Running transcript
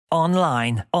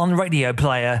online, on Radio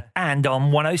Player, and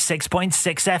on 106.6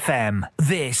 FM.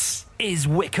 This is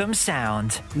Wickham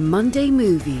Sound. Monday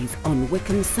Movies on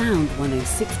Wickham Sound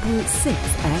 106.6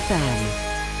 FM.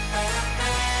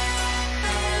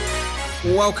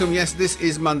 Welcome, yes, this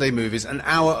is Monday Movies, an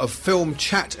hour of film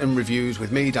chat and reviews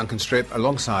with me, Duncan Strip,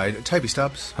 alongside Toby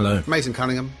Stubbs. Hello. Mason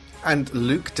Cunningham. And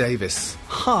Luke Davis.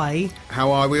 Hi.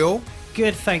 How are we all?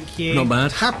 Good, thank you. Not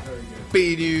bad.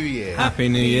 Happy New Year. Happy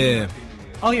New Year.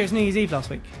 Oh, yeah, it was New Year's Eve last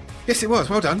week. Yes, it was.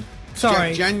 Well done.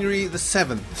 Sorry. January the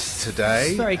 7th today.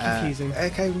 It's very confusing.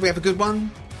 Okay, we have a good one?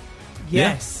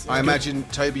 Yes. I imagine,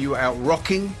 Toby, you were out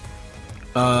rocking.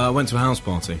 I went to a house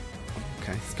party.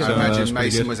 Okay. good. I imagine that's pretty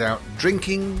Mason good. was out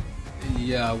drinking.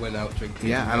 Yeah, I went out drinking.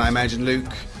 Yeah, and I imagine Luke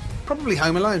probably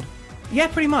home alone. Yeah,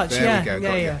 pretty much. There yeah. we go. Yeah,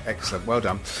 Got you. yeah. Excellent. Well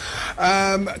done.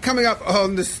 Coming up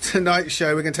on this tonight's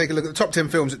show, we're going to take a look at the top 10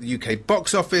 films at the UK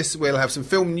box office. We'll have some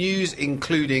film news,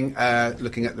 including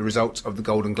looking at the results of the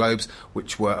Golden Globes,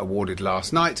 which were awarded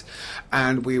last night.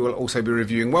 And we will also be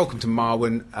reviewing Welcome to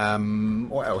Marwen,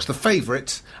 what else? The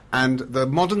Favourite, and the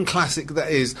modern classic that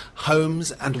is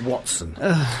Holmes and Watson.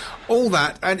 All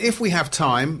that, and if we have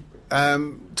time...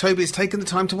 Toby has taken the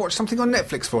time to watch something on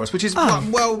Netflix for us, which is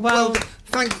well.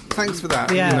 Thanks for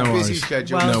that. Yeah. No Busy worries.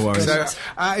 schedule. Well, No worries. So,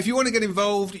 if you want to get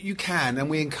involved, you can, and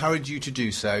we encourage you to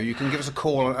do so. You can give us a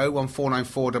call on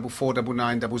 01494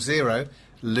 449900.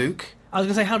 Luke. I was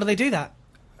going to say, how do they do that?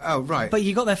 Oh right. But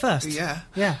you got there first. Yeah.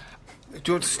 Yeah. Do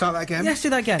you want to start that again? Let's do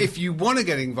that again. If you want to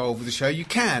get involved with the show, you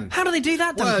can. How do they do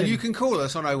that, Duncan? Well, you can call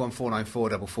us on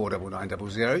 01494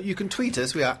 449900. You can tweet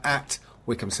us. We are at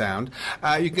Wickham Sound.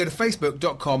 You can go to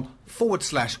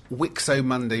facebook.com/Wixo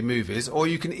Monday Movies, or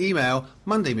you can email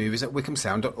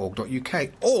mondaymovies@wickhamsound.org.uk,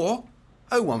 or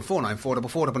 01494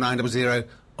 449900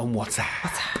 on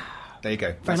WhatsApp. There you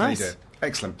go. That's how you nice. do it.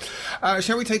 Excellent.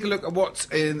 Shall we take a look at what's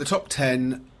in the top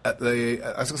 10 at the,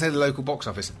 I was going to say the local box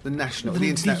office, the national, the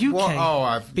internet. the UK. What?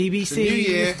 Oh, BBC. The new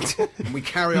year. We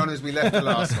carry on as we left the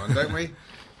last one, don't we?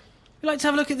 You'd like to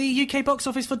have a look at the UK box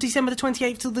office for December the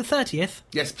 28th till the 30th?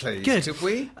 Yes, please. Good. Could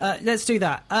we? Let's do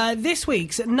that. This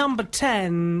week's at number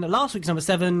 10, last week's number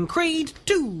 7, Creed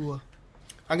 2.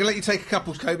 I'm going to let you take a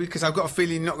couple, Kobe, because I've got a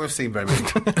feeling you're not going to have seen very many.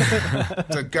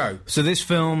 So go. So this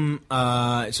film,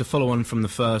 it's a follow-on from the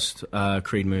first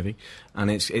Creed movie, and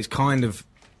it's kind of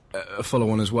a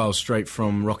follow-on as well, straight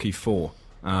from Rocky IV,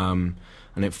 and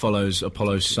it follows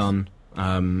Apollo's son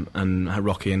and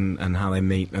Rocky and how they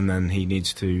meet, and then he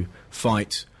needs to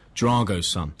fight Drago's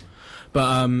son.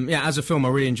 But yeah, as a film, I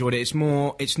really enjoyed it. It's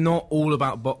not all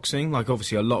about boxing. Like,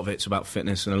 obviously, a lot of it's about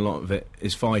fitness and a lot of it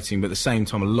is fighting, but at the same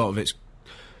time, a lot of it's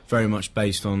very much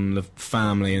based on the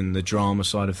family and the drama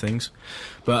side of things.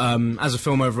 But as a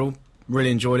film overall,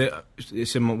 really enjoyed it.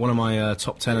 It's in one of my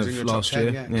top 10 Was of in your last top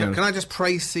 10, year. yeah. Can I just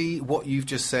praise what you've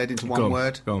just said into one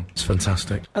word? Go on. It's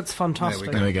fantastic. That's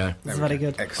fantastic. There we go. That's very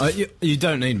good. Excellent. You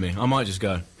don't need me. I might just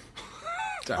go.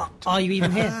 Are you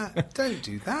even here? Don't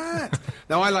do that.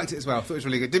 No, I liked it as well. I thought it was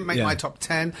really good. Didn't make Yeah. my top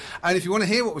 10. And if you want to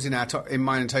hear what was in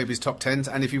mine and Toby's top 10s,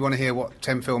 and if you want to hear what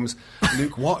 10 films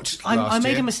Luke watched I last made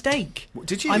year, a mistake.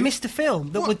 Did you? I missed a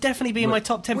film that What? would definitely be in my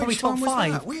top 10, probably Which top one was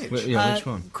 5. that? Which? Which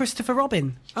one? Christopher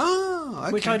Robin, Ah,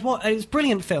 okay. which I'd watched. It was a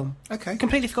brilliant film. Okay.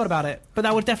 Completely forgot about it, but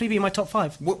that would definitely be in my top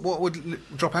 5. What would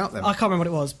drop out then? I can't remember what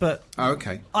it was, but Oh,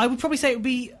 okay. I would probably say it would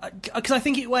be... Because I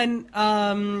think it went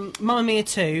Mamma Mia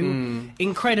 2,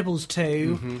 Incredibles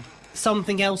 2,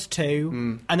 Something Else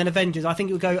 2, and then Avengers. I think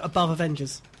it would go above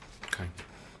Avengers. Okay.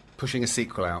 Pushing a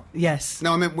sequel out. Yes.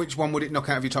 No, I meant which one would it knock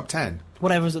out of your top 10?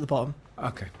 Whatever's at the bottom.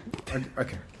 Okay.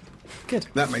 Okay. Good.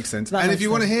 That makes sense. That And makes if you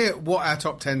want to sense. hear what our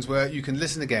top 10s were, you can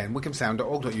listen again.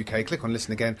 wickhamsound.org.uk, click on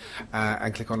listen again,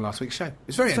 and click on last week's show.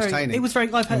 It's very entertaining. It was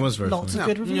very... I've heard It was very lots funny. of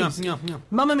good reviews. Yeah.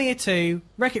 Mamma Mia 2,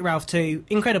 Wreck-It Ralph 2,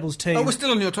 Incredibles 2... Oh, we're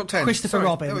still on your top 10. Christopher Sorry.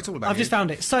 Robin. No, it's all about I've you. just found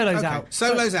it. Solo's Okay. out.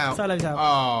 Solo's out. Solo's out.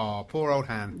 Oh, poor old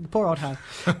Han. Poor old Han.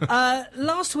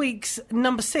 Last week's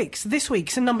number 6. This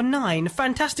week's number 9.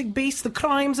 Fantastic Beasts: The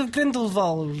Crimes of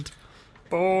Grindelwald.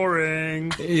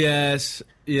 Boring. Yes,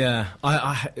 yeah.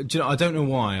 Do you know, I don't know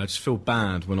why. I just feel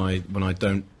bad when I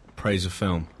don't praise a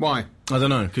film. Why? I don't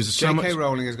know, because so J.K. much...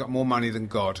 Rowling has got more money than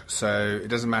God, so it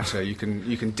doesn't matter. You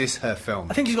can diss her film.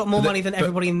 I think she's got more money than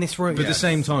everybody in this room. But at the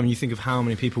same time, you think of how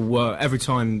many people work... Every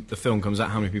time the film comes out,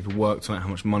 how many people worked on it, how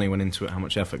much money went into it, how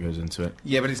much effort goes into it.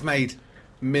 Yeah, but it's made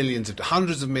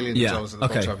hundreds of millions Yeah, of dollars at the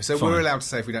box okay, office, so fine. we're allowed to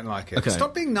say if we don't like it. Okay.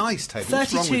 Stop being nice, Toby.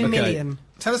 What's wrong 32 with you? million.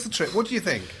 Tell us the trick. What do you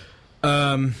think?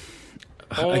 Yeah,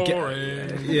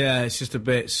 it's just a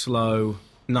bit slow.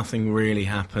 Nothing really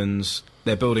happens.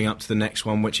 They're building up to the next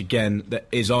one, which again that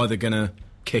is either going to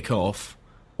kick off,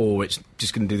 or it's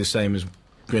just going to do the same as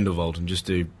Grindelwald and just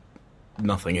do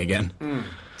nothing again.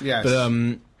 Yes. But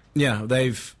yeah,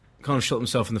 they've kind of shot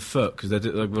themselves in the foot because they've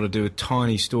got to do a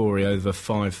tiny story over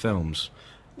 5 films.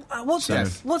 What's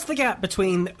the gap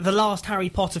between the last Harry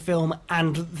Potter film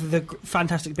and the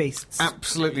Fantastic Beasts?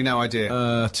 Absolutely no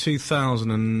idea.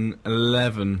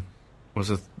 2011 was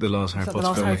the last Harry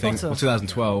Potter film, I think. Potter? Or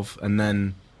 2012, and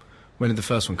then when did the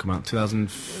first one come out?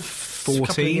 2014? A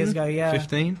couple of years ago, yeah.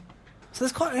 15? So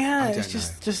there's quite,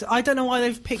 it's just I don't know why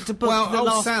they've picked a book for the old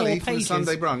last Sally 4 from pages.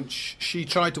 Sunday Brunch, she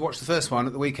tried to watch the first one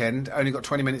at the weekend, only got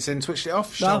 20 minutes in, switched it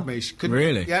off, showed me. She couldn't.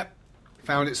 Really? Yep.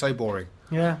 Found it so boring.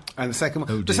 Yeah. And the second one,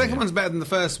 Oh, the second dear. one's better than the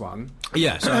first one.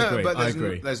 Yes, I agree. But I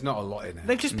agree. there's not a lot in it.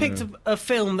 They've just picked a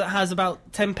film that has about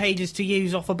 10 pages to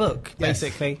use off a book, Yes.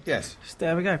 basically. Yes.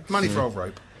 There we go. Money for old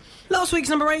rope. Last week's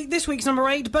number 8, this week's number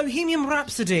 8, Bohemian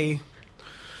Rhapsody.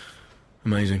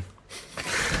 Amazing.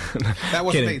 That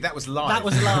wasn't Kidding. me. That was live. That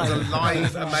was live. That was a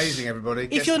live, amazing, everybody. If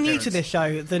Guest you're new appearance. to this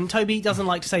show, then Toby doesn't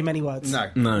like to say many words. No.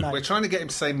 No. We're trying to get him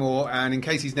to say more, and in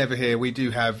case he's never here, we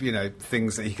do have,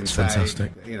 things that he can say.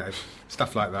 fantastic.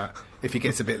 Stuff like that. If he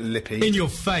gets a bit lippy. In your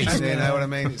face. You know what I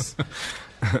mean? It's,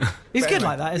 He's but good anyway,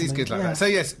 like that, isn't he's he? good like Yeah. that. So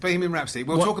yes, Bohemian Rhapsody.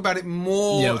 We'll talk about it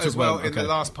more Yeah, we'll talk as well about it, in the okay.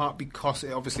 last part because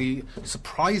it obviously,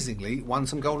 surprisingly, won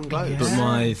some Golden Globes. But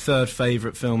my third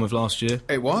favourite film of last year.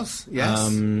 It was, yes.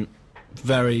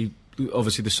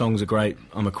 Obviously the songs are great.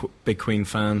 I'm a big Queen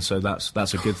fan, so that's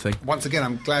a good thing. Once again,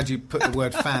 I'm glad you put the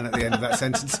word fan at the end of that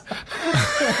sentence.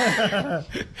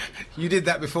 You did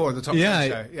that before in the Top 10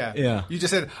 show. yeah. You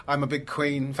just said, I'm a big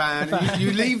Queen fan. And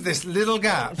you leave this little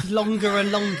gap. It's longer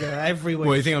and longer every week.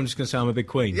 Well, you think I'm just going to say I'm a big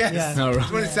Queen? Yes, Yeah. No,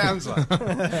 that's right. what it sounds like.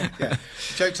 Yeah.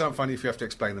 Jokes aren't funny if you have to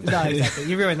explain them. No, exactly.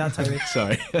 You ruined that, Toby.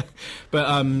 Sorry.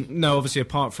 But no, obviously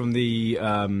apart from the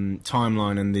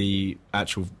timeline and the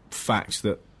actual facts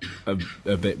that are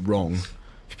a bit wrong,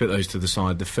 if you put those to the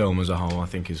side, the film as a whole I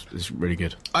think is really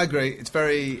good. I agree. It's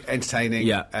very entertaining.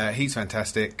 Yeah. He's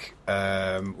fantastic.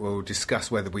 We'll discuss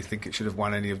whether we think it should have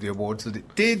won any of the awards that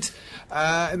it did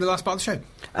in the last part of the show.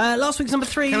 Last week's number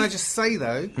 3. Can I just say,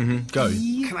 though... Go.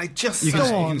 Can I just You say... can, Go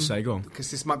you on. can say, go on.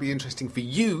 Because this might be interesting for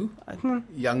you,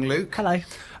 young Luke. Hello.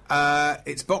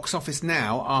 Its box office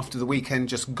now, after the weekend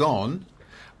just gone,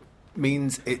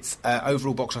 means its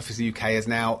overall box office in the UK is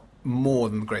now more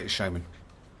than The Greatest Showman.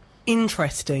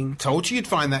 Interesting. Told you you'd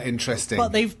find that interesting.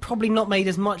 But they've probably not made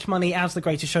as much money as The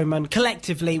Greatest Showman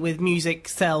collectively with music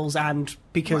sales and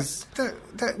because...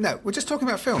 No, we're just talking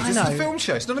about films. I This is know. a film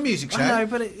show. It's not a music show. I know,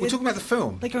 but we're talking about the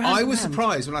film. they go hand I in was hand.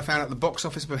 surprised when I found out the box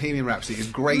office of Bohemian Rhapsody is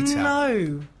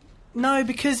greater. No,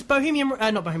 because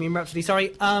not Bohemian Rhapsody, sorry,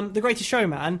 The Greatest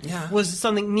Showman was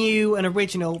something new and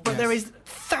original, but Yes. there is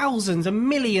thousands and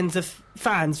millions of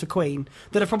fans for Queen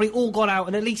that have probably all gone out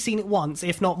and at least seen it once,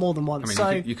 if not more than once.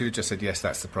 I mean, so you could have just said, yes,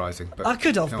 that's surprising. But I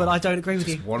could have, come but on. I don't agree with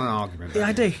you. Just want an argument. Yeah,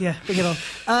 I don't do, yeah, bring it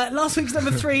on. Last week's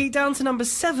number 3, down to number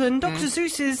 7, Dr.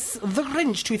 Seuss's The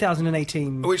Grinch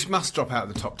 2018. Which must drop out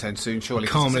of the top 10 soon, surely.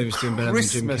 I can't 'cause believe it's it's a doing better than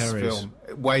Jim Christmas Carrey's. film.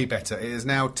 Way better. It has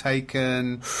now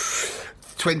taken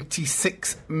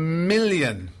 26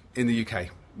 million in the UK,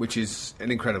 which is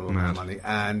an incredible amount of money.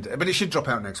 But it should drop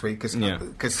out next week Yeah.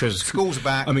 because schools are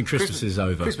back. I mean, Christmas is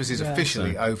over. Christmas is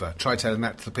officially over. Try telling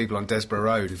that to the people on Desborough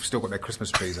Road who've still got their Christmas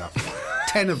trees up.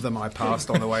 10 of them I passed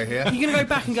on the way here. You're going to go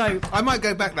back and go, I might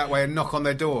go back that way and knock on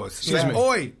their doors. Excuse me.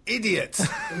 Oi, idiot!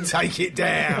 Take it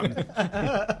down.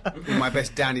 In my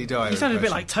best Danny Dyer. you sounded a bit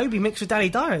impression. like Toby mixed with Danny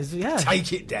Dyer's, yeah.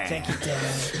 Take it down.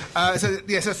 So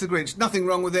yes, that's The Grinch. Nothing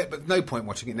wrong with it, but no point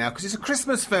watching it now because it's a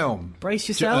Christmas film. Brace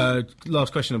yourself.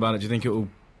 Last question about it. Do you think it will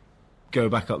go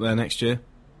back up there next year?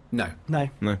 No, No.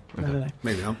 No. No.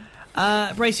 maybe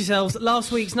not. Brace yourselves.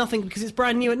 Last week's nothing because it's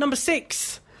brand new at number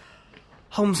 6.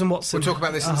 Holmes and Watson. We'll talk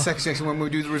about this in the second section when we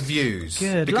do the reviews.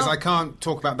 Good. Because I can't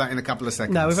talk about that in a couple of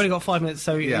seconds. No, we've only got 5 minutes,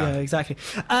 so yeah, exactly.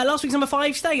 Last week's number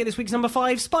 5, staying at this week's number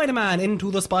 5, Spider-Man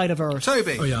Into the Spider-Verse.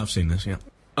 Toby. Oh yeah, I've seen this. Yeah,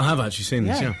 I have actually seen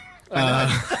this. Yeah.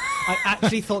 Yeah. I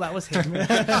actually thought that was him.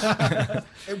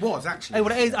 It was actually. Oh,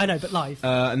 well, it is, I know, but live.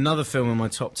 Another film in my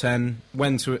top 10.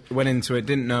 Went into it,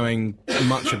 didn't knowing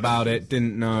much about it,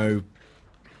 didn't know,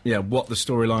 what the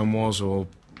storyline was,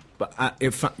 but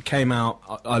it came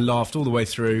out. I laughed all the way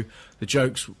through. The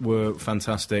jokes were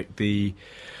fantastic. The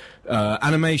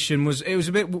animation was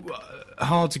a bit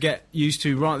hard to get used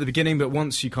to right at the beginning, but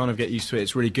once you kind of get used to it,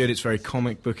 it's really good. It's very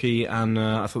comic booky, and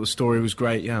I thought the story was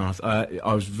great. Yeah,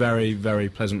 I was very, very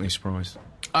pleasantly surprised.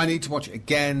 I need to watch it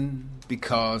again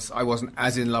because I wasn't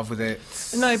as in love with it.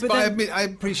 No, but I then- admit, I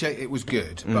appreciate it was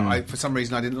good, but for some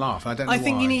reason I didn't laugh. I don't know I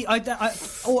think why. you need, out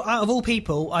of all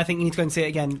people, I think you need to go and see it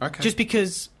again. Okay. Just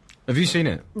because... Have you seen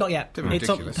it? Not yet. Bit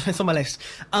ridiculous. It's on my list.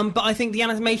 But I think the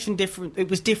animation it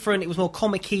was different. It was more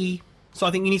comic-y. So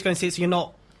I think you need to go and see it so you're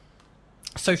not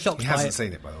so shocked by it. He hasn't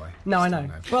seen it, by the way. No, I know.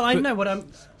 Well, I know what I'm...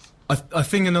 I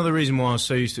think another reason why I was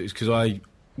so used to it is because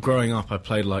growing up, I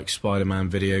played like Spider-Man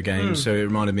video games, so it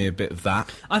reminded me a bit of that.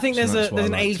 I think So there's that's why I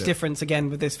an liked age it. difference again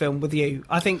with this film with you.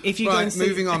 I think if you go and Right, see...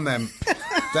 moving on then.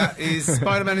 That is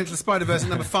Spider-Man Into the Spider-Verse at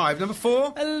number 5. Number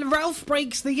 4? Ralph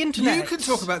Breaks the Internet. You can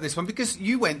talk about this one because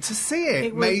you went to see it.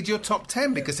 It was- Made your top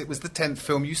 10 because it was the 10th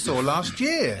film you saw last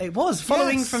year. It was.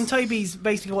 Following Yes. from Toby's,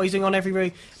 basically what he's doing on every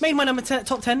room. Made my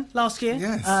top 10 last year.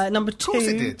 Yes. Number 2. Of course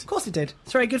it did. Of course it did.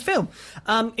 It's a very good film.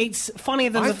 It's funnier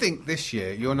than I think this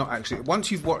year you're not actually...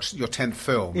 Once you've watched your 10th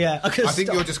film, Yeah, I could think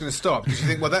stop. you're just going to stop because you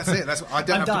think, well, that's it. I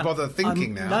don't I'm have done. to bother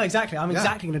thinking now. No, exactly. I'm Yeah.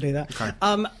 exactly going to do that.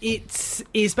 Okay.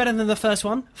 It's better than the first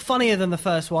one, funnier than the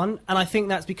first one, and I think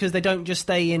that's because they don't just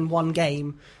stay in one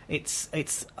game. It's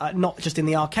not just in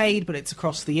the arcade, but it's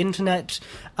across the internet,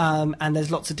 and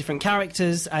there's lots of different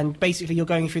characters, and basically you're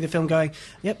going through the film going,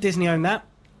 yep, Disney own that.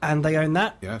 And they own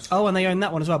that. Yes. Oh, and they own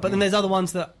that one as well. But then there's other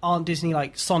ones that aren't Disney,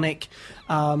 like Sonic,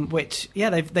 which, yeah,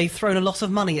 they've thrown a lot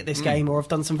of money at this game or have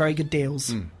done some very good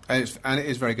deals. And it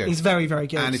is very good. It's very, very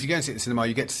good. And if you go and see it in the cinema,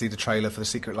 you get to see the trailer for The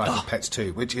Secret Life of Pets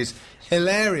 2, which is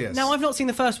hilarious. Now, I've not seen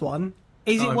the first one.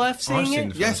 Is it worth I've seeing seen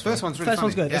it? the Yes, first one's really First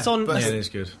one's funny. good. Yeah, It's on- but, Yeah, it is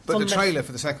good. but the It's on trailer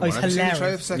for the second Oh, one. it's Have you seen the hilarious.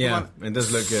 trailer for the second Yeah, one? it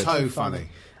does look good. So funny.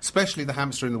 Especially the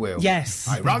hamster in the wheel. Yes.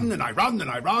 I run and I run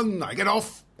and I run, I get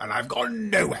off, and I've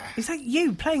gone nowhere. Is that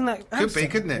you playing that? Could hamster? be,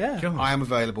 couldn't it? Yeah. God. I am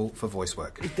available for voice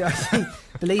work.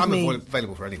 Believe I'm me.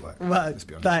 available for any work. Well, Let's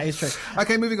be honest. that is true.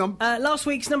 Okay, moving on. Last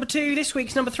week's number 2, this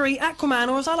week's number 3, Aquaman,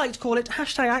 or as I like to call it,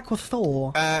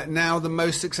 #AquaThor. Now the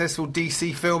most successful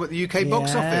DC film at the UK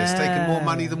box office, taking more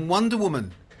money than Wonder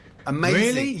Woman. Amazing.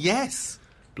 Really? Yes.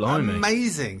 Blimey.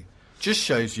 Amazing. Just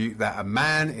shows you that a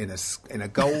man in a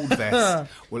gold vest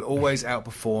will always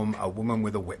outperform a woman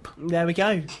with a whip. There we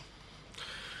go.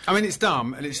 I mean, it's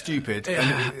dumb and it's stupid.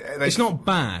 And It's not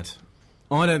bad.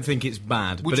 I don't think it's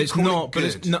bad, Would but you it's call it not. But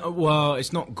good? it's no, well,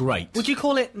 it's not great. Would you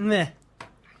call it meh?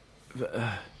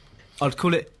 I'd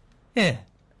call it. Yeah.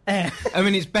 I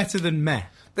mean, it's better than meh.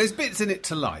 There's bits in it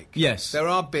to like. Yes. There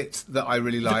are bits that I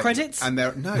really liked. credits? And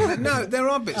there there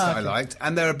are bits that I liked,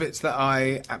 and there are bits that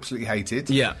I absolutely hated.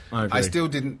 Yeah, I agree. I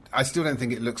still don't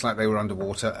think it looks like they were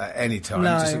underwater at any time.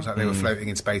 No. It just looks like they were floating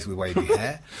in space with wavy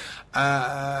hair.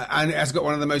 And it has got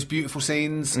one of the most beautiful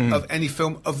scenes of any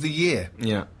film of the year.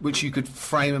 Yeah. Which you could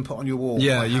frame and put on your wall.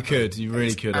 Yeah, quite you happily. could. You really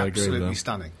It's could. I agree with Absolutely that.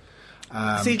 stunning.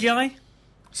 CGI?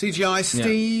 CGI,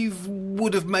 Steve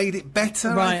would have made it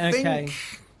better, Right, I think. okay.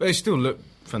 But it still looked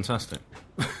fantastic.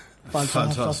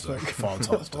 Fantastic.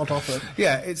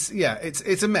 Yeah,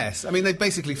 it's a mess. I mean, they've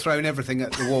basically thrown everything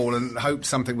at the wall and hoped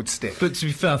something would stick. But to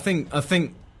be fair, I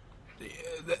think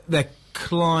they're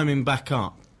climbing back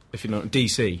up. If you know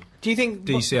DC, Do you think...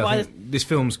 DC, by I think this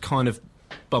film's kind of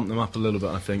bumped them up a little bit.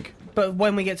 I think. But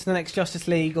when we get to the next Justice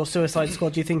League or Suicide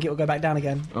Squad, do you think it will go back down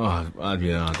again? Oh,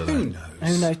 yeah, I don't know. Who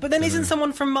knows? Who knows? But then isn't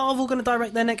someone from Marvel going to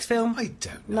direct their next film? I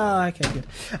don't know. No, okay, good.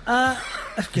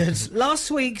 Good. Last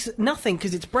week's nothing,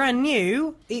 because it's brand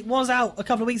new. It was out a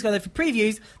couple of weeks ago, though, for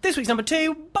previews. This week's number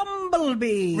 2,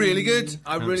 Bumblebee. Really good.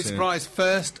 I'm really seen it. surprised.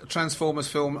 First Transformers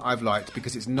film I've liked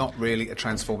because it's not really a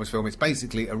Transformers film. It's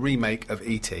basically a remake of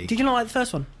E.T. Did you not like the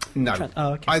first one? No.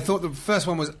 Oh, okay. I thought the first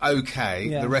one was okay.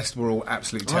 Yeah. The rest were all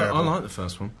absolutely I terrible. like the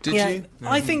first one. Did yeah, you?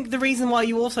 I think the reason why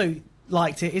you also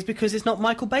liked it is because it's not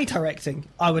Michael Bay directing,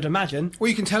 I would imagine. Well,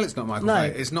 you can tell it's not Michael No. Bay.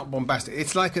 It's not bombastic.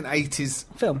 It's like an 80s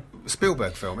Film.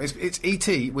 Spielberg film. It's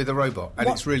E.T. with a robot, and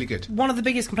What- it's really good. One of the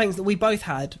biggest complaints that we both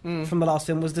had from the last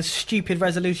film was the stupid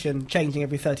resolution changing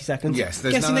every 30 seconds. Yes,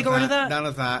 there's Guessing none they of got that, rid of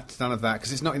that? None of that,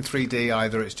 because it's not in 3D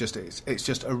either. It's just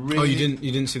a really. Oh, you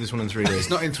didn't see this one in 3D. It's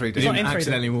not in 3D. You didn't in 3D.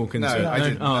 accidentally walk into No, it. I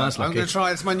didn't. Oh, that's I'm lucky. going to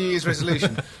try. It's my New Year's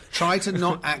resolution. Try to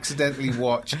not accidentally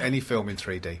watch any film in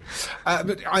 3D.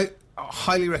 But I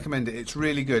highly recommend it. It's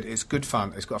really good. It's good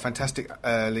fun. It's got a fantastic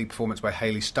lead performance by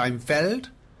Hayley Steinfeld,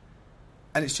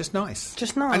 and it's just nice.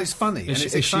 Just nice. And it's funny. and it's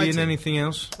Is she exciting. in anything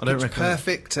else? I don't It's reckon.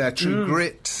 Perfect. True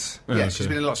Grit. Oh, yeah, okay. she's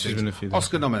been in lots of She's things. been in a few things.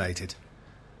 Oscar nominated.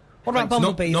 What about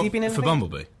Bumblebee? Not Has he been in for anything?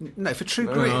 Bumblebee. No, for True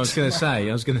Oh, Grit. I was going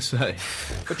to say.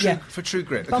 For True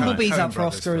Grit. the Bumblebee's Coen up for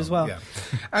Brothers Oscar as film, well. Yeah.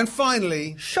 And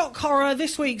finally, Shock horror,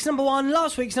 this week's number 1,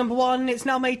 last week's number 1. It's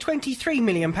now made £23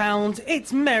 million.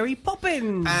 It's Mary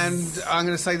Poppins. and I'm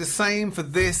going to say the same for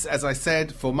this as I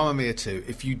said for Mamma Mia 2.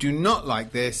 If you do not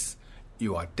like this,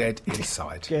 you are dead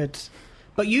inside. Good.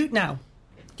 But you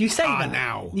say that.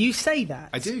 now. You say that.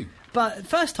 I do. But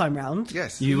first time round...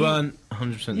 Yes. You weren't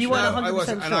 100% You sure. weren't No, I 100%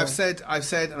 wasn't, and sure. I've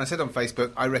said on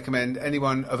Facebook, I recommend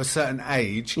anyone of a certain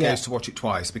age Yeah. goes to watch it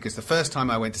twice, because the first time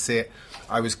I went to see it,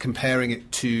 I was comparing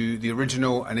it to the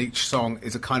original, and each song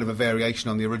is a kind of a variation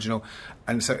on the original,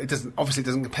 and so it doesn't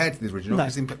compare to the original, No.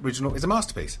 because the original is a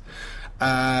masterpiece. When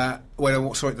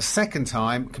I saw it the second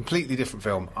time, completely different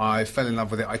film. I fell in love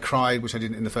with it. I cried, which I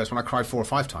didn't in the first one. I cried 4 or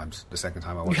 5 times the second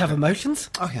time I watched You have it. emotions?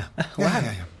 Oh yeah,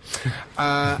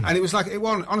 and it was like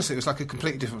honestly, it was like a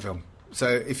completely different film. So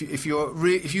if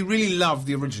you really love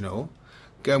the original,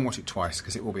 go and watch it twice,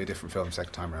 because it will be a different film the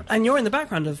second time around. And you're in the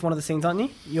background of one of the scenes, aren't you?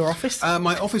 Your office?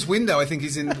 My office window, I think,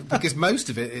 is in because most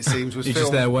of it seems was He's filmed.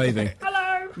 just there waving.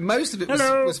 Most of it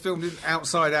Hello. was filmed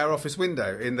outside our office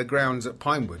window in the grounds at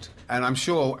Pinewood, and I'm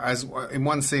sure as in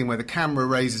one scene where the camera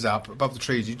raises up above the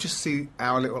trees, you just see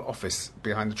our little office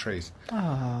behind the trees.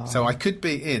 So I could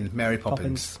be in Mary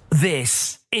Poppins.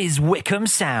 This is Wickham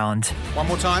Sound. One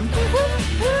more time.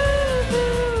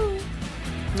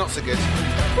 Not so good.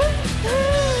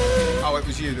 Oh, it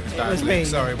was you that was bad. was Luke. me.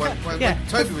 Sorry, when Yeah.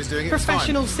 Toby was doing it, it was fine.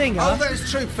 Professional singer. Oh, that is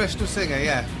true. Professional singer.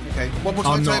 Yeah. Okay. One more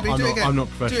time, Toby. Do it again. I'm not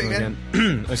Do professional it again.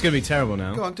 again. It's going to be terrible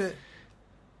now. Go on, do it.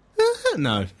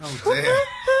 No. Oh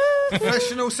dear.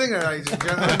 Professional singer, ladies and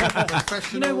gentlemen.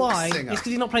 Professional You know why? singer. It's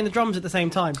because he's not playing the drums at the same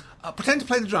time. Pretend to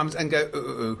play the drums and go ooh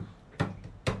ooh ooh.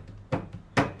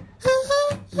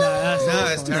 No, that's, No,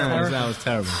 that's terrible. That was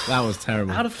terrible. That was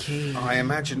terrible. out of key. I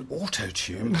imagine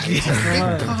auto-tune plays a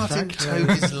big part in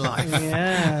Toby's life.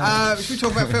 Yeah. Should we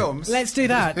talk about films? Let's do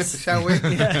that. Shall we?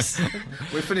 Yes.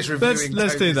 We've finished reviewing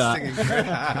Let's do Toby's that. singing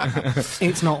career.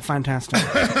 It's not fantastic.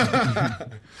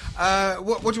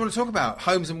 What do you want to talk about?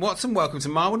 Holmes and Watson, Welcome to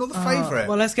Marwen, or the favourite?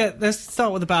 Well, let's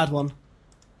start with the bad one.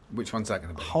 Which one's that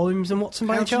going to be? Holmes and Watson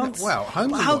by How any do you know- chance? well,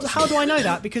 Holmes and how, Watson. how do I know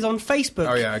that? Because on Facebook,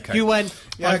 Oh, yeah, okay. you went,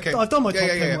 I've done my top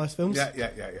 10 worst films. Yeah.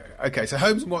 Okay, so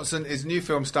Holmes and Watson is a new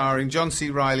film starring John C.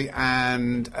 Reilly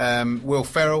and Will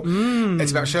Ferrell.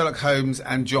 It's about Sherlock Holmes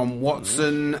and John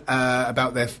Watson,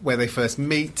 about where they first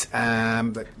meet.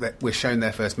 We're shown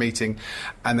their first meeting,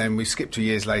 and then we skip 2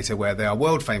 years later where they are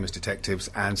world-famous detectives,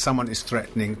 and someone is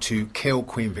threatening to kill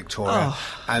Queen Victoria,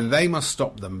 and they must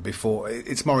stop them before...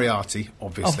 It's Moriarty,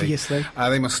 obviously. Obviously.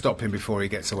 They must stop him before he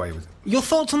gets away with it. Your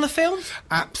thoughts on the film?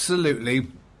 Absolutely.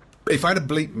 If I had a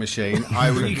bleep machine,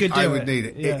 I would. You could I do would it, need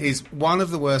it. yeah. It is one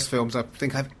of the worst films I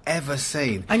think I've ever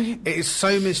seen. And you- it is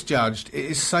so misjudged. It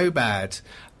is so bad.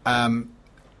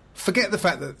 Forget the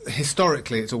fact that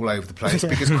historically it's all over the place,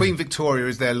 because Queen Victoria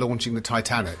is there launching the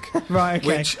Titanic. Right,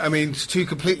 okay. Which, I mean, two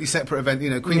completely separate events.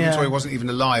 You know, Queen Yeah. Victoria wasn't even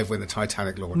alive when the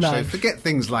Titanic launched. No. So forget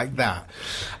things like that.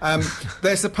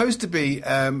 They're supposed to be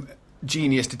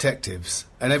genius detectives,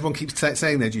 and everyone keeps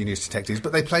saying they're genius detectives,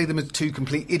 but they play them as two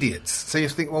complete idiots. So you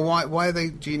think, well, why are they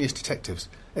genius detectives?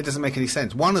 It doesn't make any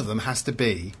sense. One of them has to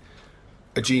be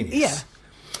a genius. Yeah.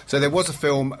 So there was a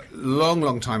film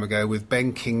long time ago with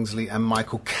Ben Kingsley and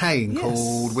Michael Caine Yes.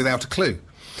 called Without a Clue,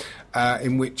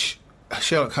 in which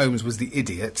Sherlock Holmes was the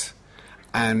idiot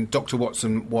and Dr.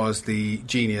 Watson was the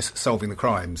genius solving the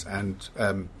crimes, and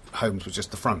Holmes was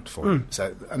just the front for him.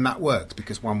 So, and that worked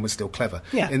because one was still clever.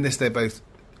 Yeah. In this, they're both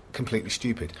completely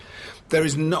stupid. There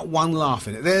is not one laugh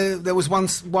in it. There was one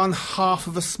half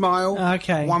of a smile.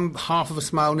 Okay. One half of a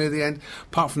smile near the end.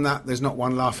 Apart from that, there's not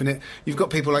one laugh in it. You've got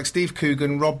people like Steve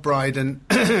Coogan, Rob Brydon,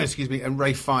 excuse me, and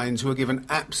Ray Fiennes, who are given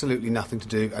absolutely nothing to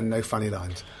do and no funny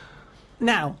lines.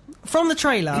 Now, from the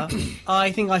trailer,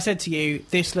 I think I said to you,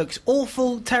 this looks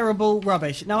awful, terrible,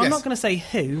 rubbish. Now, I'm Yes. not going to say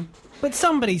who, but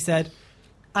somebody said,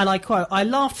 and I quote, I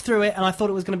laughed through it and I thought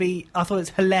it was going to be, I thought it's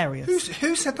hilarious.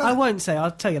 Who said that? I won't say,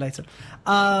 I'll tell you later.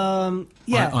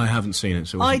 Yeah. I haven't seen it,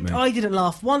 so it wasn't me. I didn't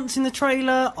laugh once in the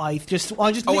trailer. I just. Oh,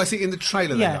 I see. In the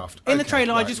trailer they Yeah, laughed. in the Okay,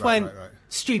 trailer, I right, just right, went, right.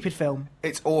 stupid film.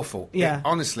 It's awful. Yeah.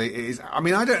 Honestly, it is. I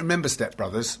mean, I don't remember Step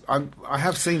Brothers. I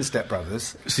have seen Step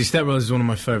Brothers. See, Step Brothers is one of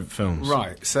my favourite films.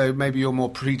 Right. So maybe you're more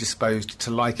predisposed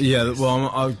to liking Yeah, this.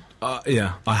 well,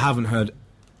 I haven't heard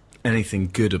anything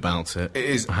good about it. It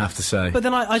is- I have to say. But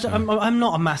then I'm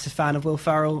not a massive fan of Will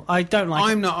Ferrell. I don't like.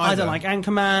 I'm not I don't either. like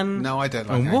Anchorman. No, I don't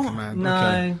like Oh, what? Anchorman. No,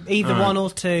 Okay. either Alright. one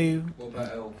or two. What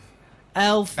about Elf?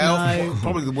 Elf, Elf, no.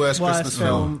 probably the worst Christmas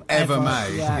film ever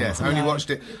made. Yeah, Yes, I only no. watched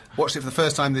it for the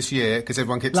first time this year because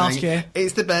everyone kept Last saying year.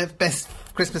 it's the best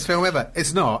Christmas film ever.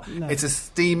 It's not. No. It's a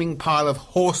steaming pile of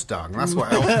horse dung. That's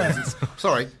what Elf is.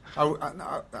 Sorry.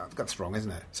 No, that's wrong,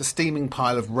 isn't it? It's a steaming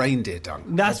pile of reindeer dung.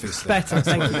 That's obviously. better.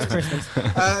 Thank you. It's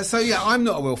Christmas. So yeah, I'm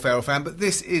not a Will Ferrell fan, but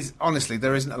this is honestly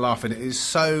there isn't a laugh in it. It is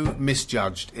so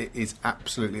misjudged. It is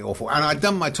absolutely awful. And I'd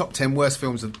done my top 10 worst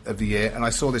films of the year, and I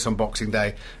saw this on Boxing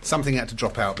Day. Something had to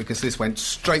drop out because this went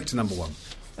straight to number one.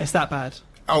 It's that bad.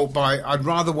 I'd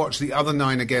rather watch the other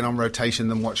 9 again on rotation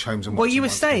than watch Holmes and Watson. Well, you were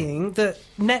once more. saying that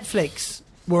Netflix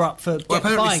were up for Well,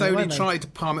 apparently buying it, Sony weren't they? tried to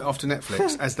palm it off to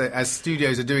Netflix, as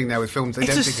studios are doing now with films they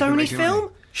It's don't a think they can Sony make any money.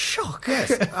 film? Shock.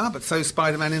 Yes, but so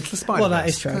Spider-Man Into the Spider-Verse. Well, that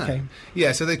is true, okay.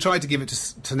 Yeah, so they tried to give it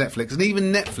to Netflix, and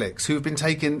even Netflix, who have been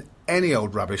taking any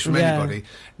old rubbish from Yeah. anybody,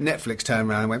 Netflix turned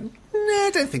around and went, "No,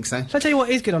 I don't think so." Shall I tell you what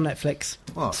is good on Netflix?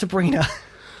 What? Sabrina.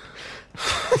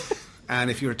 And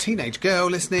if you're a teenage girl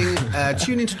listening,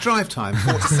 tune into Drive Time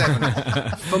 4 to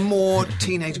 7 for more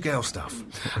teenage girl stuff.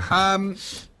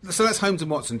 So that's Holmes and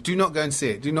Watson. Do not go and see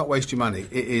it. Do not waste your money.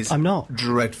 It is I'm not.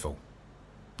 dreadful.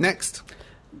 Next.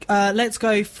 Let's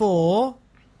go for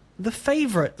The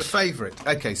Favourite. The Favourite.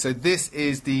 Okay, so this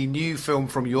is the new film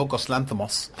from Yorgos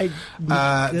Lanthimos,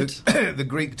 the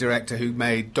Greek director who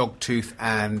made Dogtooth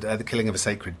and The Killing of a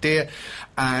Sacred Deer.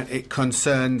 And it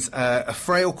concerns a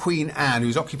frail Queen Anne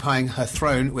who's occupying her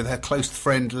throne with her close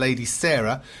friend Lady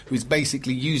Sarah, who's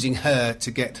basically using her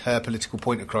to get her political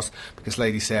point across because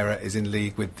Lady Sarah is in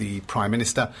league with the Prime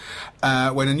Minister.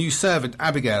 When a new servant,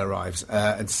 Abigail, arrives,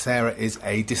 and Sarah is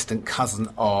a distant cousin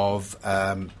of...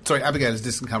 Abigail is a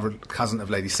distant cousin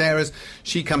of Lady Sarah's.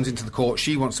 She comes into the court.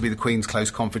 She wants to be the Queen's close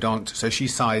confidant, so she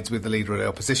sides with the leader of the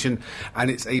opposition,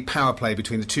 and it's a power play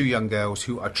between the two young girls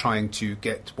who are trying to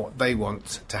get what they want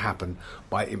to happen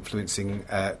by influencing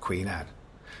Queen Anne.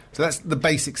 So that's the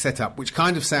basic setup, which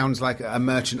kind of sounds like a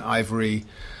Merchant Ivory,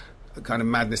 a kind of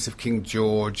Madness of King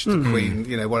George, the Queen,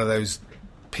 one of those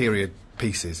period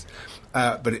pieces.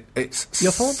 But it's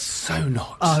Your thoughts? So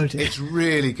not. Oh, dear. It's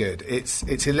really good. It's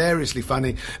hilariously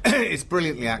funny. It's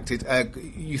brilliantly acted.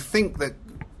 You think that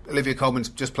Olivia Colman's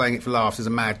just playing it for laughs as a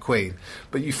mad queen,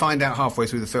 but you find out halfway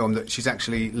through the film that she's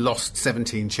actually lost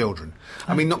 17 children.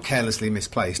 I mean, not carelessly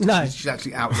misplaced. No. She's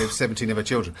actually outlived 17 of her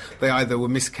children. They either were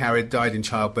miscarried, died in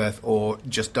childbirth, or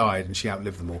just died, and she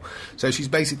outlived them all. So she's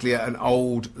basically an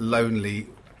old, lonely,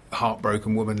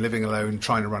 heartbroken woman living alone,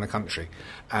 trying to run a country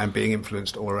and being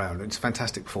influenced all around. It's a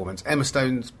fantastic performance. Emma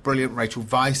Stone's brilliant. Rachel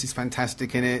Weisz is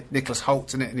fantastic in it. Nicholas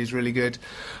Holt's in it and he's really good.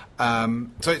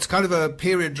 So it's kind of a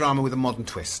period drama with a modern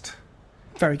twist.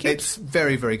 Very good. It's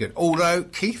very, very good. Although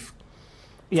Keith,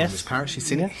 yes. Miss Parrish, he's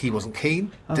seen Yeah. it. He wasn't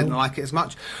keen, didn't like it as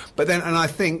much. But then, and I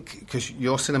think, because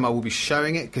your cinema will be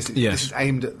showing it, because this is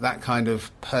aimed at that kind of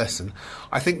person,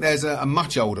 I think there's a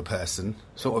much older person,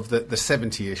 sort of the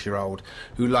 70-ish-year-old,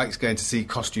 who likes going to see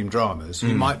costume dramas,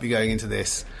 who might be going into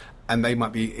this, and they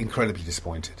might be incredibly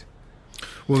disappointed.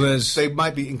 Well, They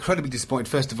might be incredibly disappointed,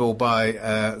 first of all, by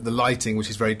the lighting, which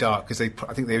is very dark, because I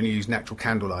think they only use natural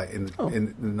candlelight in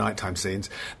the nighttime scenes.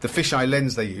 The fisheye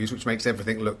lens they use, which makes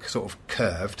everything look sort of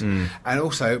curved. And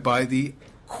also by the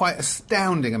quite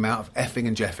astounding amount of effing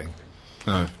and jeffing,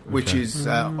 which is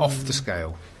off the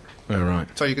scale. Oh, right.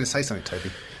 So you're going to say something,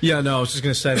 Toby? Yeah, no, I was just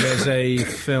going to say there's a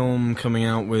film coming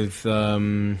out with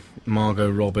Margot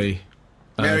Robbie.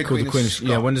 Mary called Queen The of Queen Scots.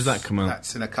 Yeah, when does that come out?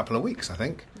 That's in a couple of weeks, I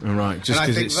think. All right, just And I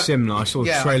because think it's that- similar. I saw the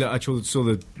yeah, trailer. I saw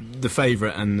the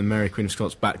Favourite and the Mary Queen of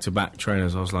Scots back-to-back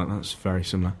trailers. I was like, that's very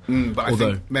similar. But I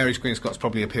Although, think Mary Queen of Scots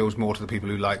probably appeals more to the people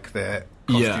who like their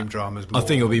costume dramas more. I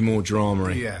think it'll be more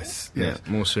drama-y. Yes. Yeah,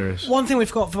 more serious. One thing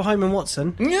we've got for Home and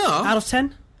Watson. Yeah. Out of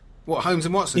 10? What, Holmes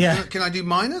and Watson? Yeah. Can I do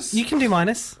minus? You can do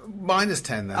minus. Minus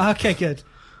 10 then. Okay, good.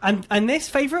 And this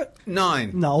favourite?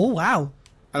 9. No, wow.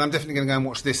 And I'm definitely going to go and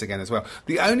watch this again as well.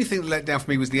 The only thing that let down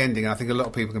for me was the ending, and I think a lot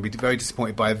of people can be very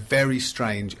disappointed by a very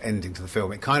strange ending to the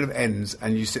film. It kind of ends,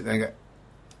 and you sit there and go,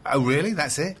 oh, really?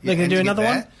 That's it? They're going to do another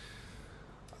one?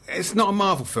 It's not a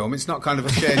Marvel film. It's not kind of a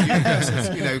shared universe.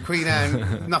 It's, Queen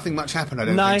Anne, nothing much happened, I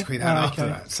don't think, to Queen Anne after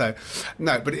that. So,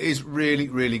 no, but it is really,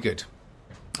 really good.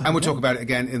 And we'll talk about it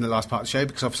again in the last part of the show,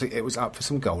 because obviously it was up for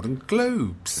some Golden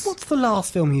Globes. What's the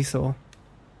last film you saw?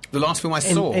 The last film I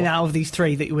saw... In out of these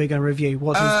three that we're going to review,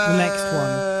 what is the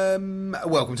next one?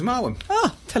 Welcome to Marwen.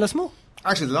 Ah, tell us more.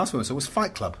 Actually, the last one I saw was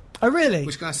Fight Club. Oh, really?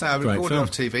 Which, can I say, I Great recorded film.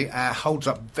 off TV, holds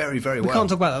up very, very We well. can't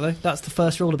talk about that, though. That's the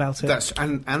first rule about it. That's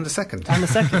and the second. And the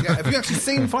second. Yeah, have you actually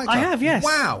seen Fight Club? I have, yes.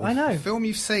 Wow. I know. Film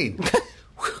you've seen.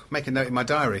 Make a note in my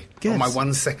diary. Good. On my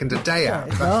 1 second a day app.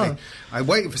 Oh. I'm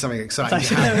waiting for something exciting I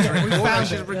to happen. we I found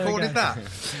should it. have There we recorded go.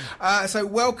 that. So,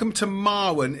 Welcome to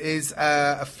Marwen is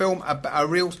a film, a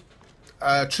real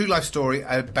true life story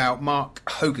about Mark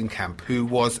Hogenkamp, who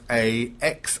was a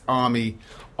ex-army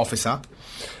officer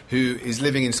who is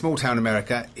living in small-town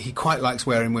America. He quite likes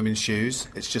wearing women's shoes.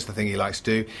 It's just the thing he likes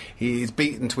to do. He is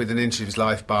beaten to within an inch of his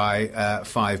life by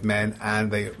 5 men,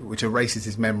 which erases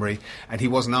his memory. And he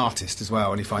was an artist as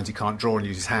well, and he finds he can't draw and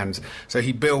use his hands. So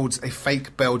he builds a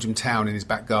fake Belgian town in his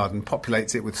back garden,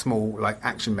 populates it with small,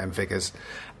 action men figures,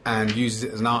 and uses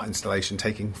it as an art installation,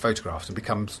 taking photographs, and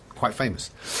becomes quite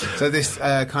famous. So this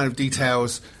kind of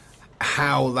details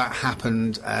how that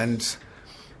happened and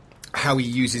how he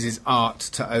uses his art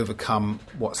to overcome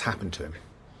what's happened to him.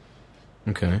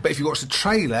 Okay. But if you watch the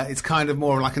trailer, it's kind of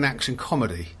more like an action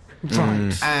comedy.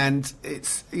 Right. And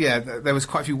it's, there was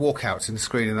quite a few walkouts in the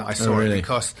screening that I saw really?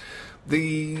 because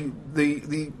the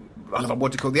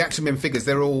what do you call it? The action men figures,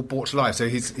 they're all brought to life. So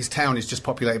his town is just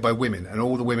populated by women, and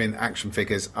all the women action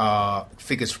figures are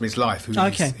figures from his life who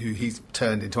he's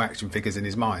turned into action figures in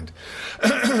his mind.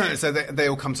 So they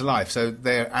all come to life. So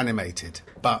they're animated,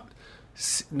 but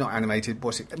not animated,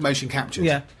 motion captured.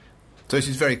 Yeah. So this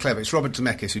is very clever. It's Robert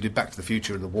Zemeckis who did Back to the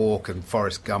Future and The Walk and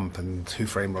Forrest Gump and Who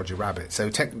Framed Roger Rabbit. So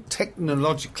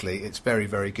technologically, it's very,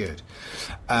 very good.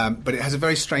 But it has a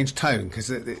very strange tone because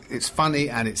it's funny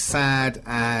and it's sad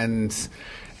and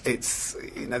it's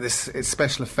it's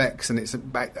special effects and it's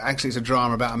a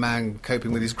drama about a man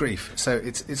coping with his grief. So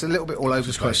it's a little bit all over the place.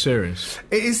 It's quite serious.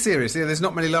 It is serious. Yeah, there's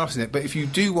not many laughs in it. But if you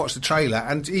do watch the trailer,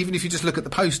 and even if you just look at the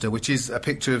poster, which is a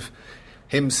picture of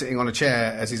him sitting on a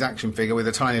chair as his action figure with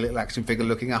a tiny little action figure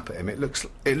looking up at him, it looks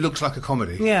like a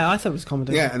comedy. Yeah, I thought it was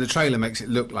comedy. Yeah, and the trailer makes it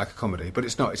look like a comedy, but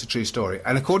it's not. It's a true story.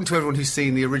 And according to everyone who's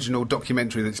seen the original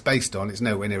documentary that it's based on, it's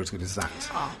nowhere near as good as that.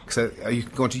 Oh. So you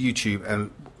can go onto YouTube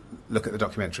and look at the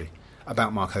documentary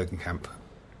about Mark Hogenkamp,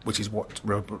 which is what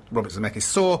Robert Zemeckis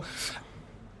saw,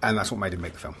 and that's what made him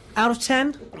make the film. Out of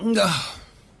 10?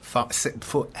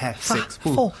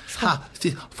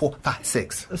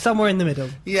 6. Somewhere in the middle.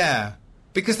 Yeah.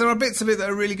 Because there are bits of it that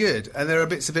are really good, and there are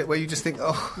bits of it where you just think,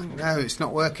 oh, no, it's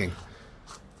not working.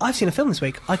 I've seen a film this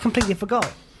week. I completely forgot.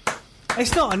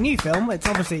 It's not a new film. It's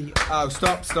obviously... Oh,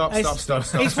 stop.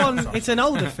 It's an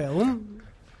older film,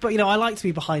 but, I like to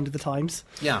be behind the times.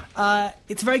 Yeah.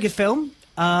 It's a very good film.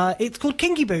 It's called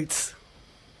Kinky Boots.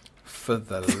 For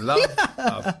the love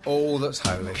of all that's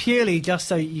holy. Purely just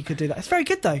so you could do that. It's very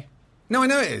good, though. No, I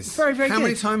know it is. Very, very How good.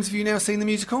 many times have you now seen the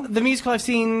musical? The musical I've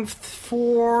seen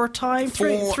 4 times.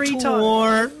 Three or 4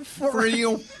 times. 3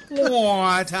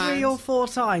 or 4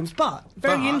 times. But,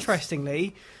 very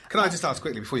interestingly... Can I just ask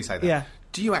quickly before you say that? Yeah.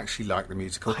 Do you actually like the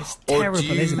musical? It's terrible, or do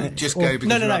you isn't it? just go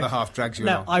because your other half drags you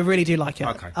along? No, I really do like it.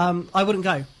 Okay. I wouldn't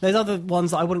go. There's other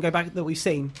ones that I wouldn't go back that we've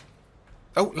seen.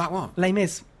 Oh, like what? Les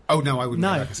Mis. Oh, no, I wouldn't go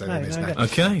back and say no, Les Mis. no, No. no.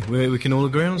 Okay, we can all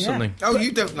agree on something. Oh,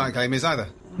 you don't like Les Mis either?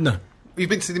 No. You've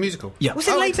been to see the musical? Yeah. Was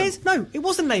it Les Mis? No, it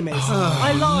wasn't Les Mis.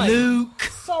 I lied. Luke.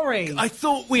 Sorry. I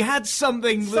thought we had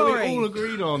something that we Sorry. all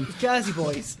agreed on. Jersey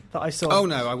Boys that I saw. Oh,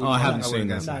 no, I wouldn't. I haven't seen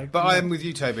that. that. No, But no. I am with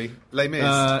you, Toby. Les Mis.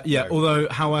 Yeah, No. although,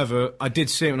 however, I did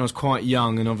see it when I was quite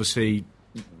young, and obviously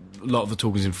a lot of the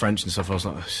talk was in French and stuff. I was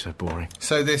like, oh, it's so boring.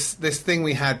 So this thing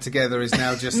we had together is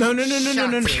now just No. I'm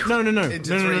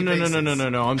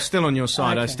still on your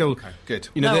side. I Okay. still, Okay, good.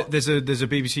 No. there's a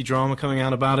BBC drama coming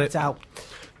out about it. It's out.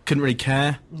 Couldn't really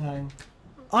care. No.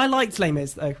 I liked Les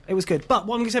Mis, though. It was good. But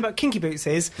what I'm going to say about Kinky Boots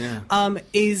is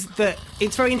that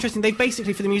it's very interesting. They've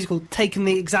basically, for the musical, taken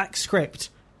the exact script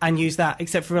and used that,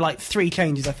 except for, 3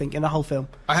 changes, I think, in the whole film.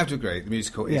 I have to agree. The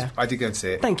musical is... Yeah. I did go and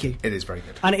see it. Thank you. It is very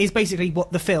good. And it is basically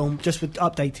what the film, just with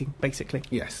updating, basically.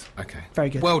 Yes, okay. Very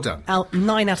good. Well done.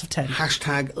 9 out of 10.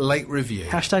 Hashtag late review.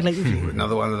 Hashtag late review.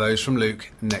 Another one of those from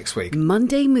Luke next week.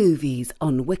 Monday Movies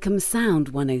on Wickham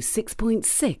Sound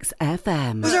 106.6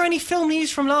 FM. Was there any film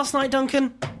news from last night,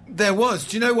 Duncan? There was.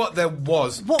 Do you know what there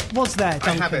was? What was there, I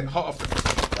Duncan? have it hot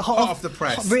off the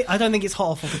press. I don't think it's hot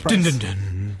off the press. Dun, dun, dun.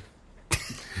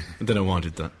 I don't know why I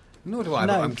did that. Nor do I,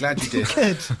 No. but I'm glad you did.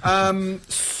 Good.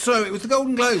 So it was the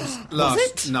Golden Globes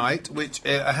last night, which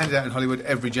are handed out in Hollywood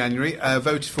every January,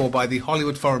 voted for by the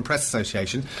Hollywood Foreign Press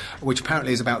Association, which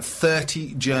apparently is about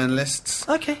 30 journalists.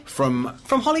 Okay. From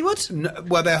Hollywood?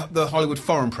 they're the Hollywood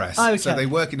Foreign Press. Oh, okay. So they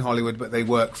work in Hollywood, but they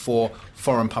work for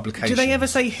foreign publications. Do they ever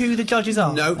say who the judges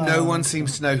are? No, no one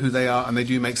seems to know who they are, and they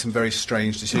do make some very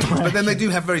strange decisions. But then they do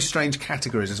have very strange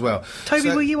categories as well. Toby,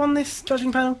 So- were you on this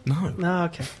judging panel? No. No,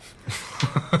 okay.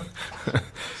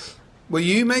 Were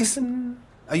you, Mason?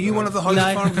 Are you one of the Hollywood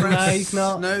No, Foreign Press? no, he's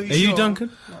not. No, Are you sure?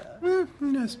 Duncan? No,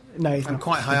 he's I'm not.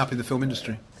 quite high up in the film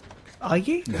industry. Are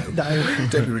you? No.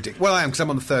 Don't be ridiculous. Well, I am, because I'm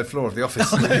on the 3rd floor of the office.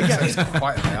 So it's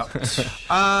quite high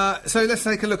up. So let's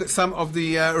take a look at some of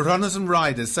the runners and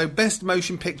riders. So best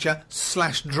motion picture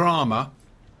 / drama.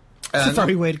 It's a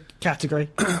very weird category.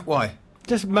 Why?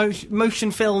 Just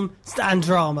motion film and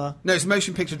drama. No, it's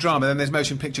motion picture drama, then there's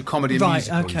motion picture comedy and Right,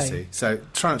 musical, okay. you see. So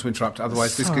try not to interrupt,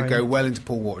 otherwise this Sorry. could go well into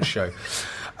Paul Waters' show.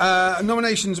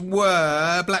 Nominations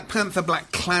were Black Panther,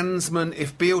 Black Klansman,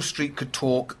 If Beale Street Could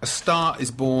Talk, A Star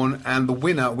Is Born, and the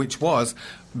winner, which was,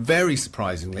 very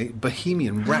surprisingly,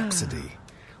 Bohemian Rhapsody,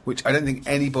 which I don't think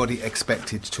anybody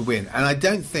expected to win. And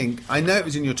I know it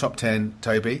was in your top 10,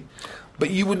 Toby, but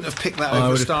you wouldn't have picked that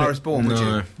over A Star Is Born, would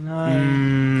you? No.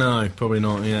 No, probably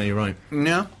not. Yeah, you're right.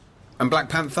 No? And Black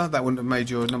Panther, that wouldn't have made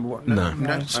your number one?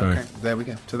 No. Sorry. Okay, there we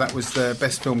go. So that was the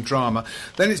Best Film Drama.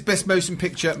 Then it's Best Motion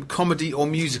Picture, Comedy or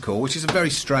Musical, which is a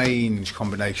very strange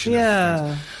combination.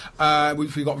 Yeah.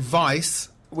 We've got Vice,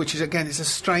 which is, again, it's a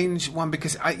strange one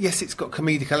because, yes, it's got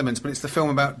comedic elements, but it's the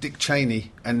film about Dick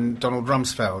Cheney and Donald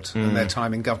Rumsfeld and their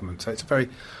time in government. So it's a very...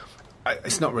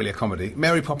 it's not really a comedy.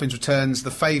 Mary Poppins Returns, The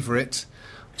Favourite,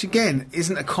 which, again,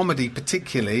 isn't a comedy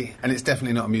particularly, and it's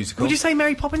definitely not a musical. Would you say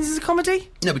Mary Poppins is a comedy?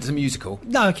 No, but it's a musical.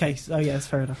 No, okay. Oh, yeah, that's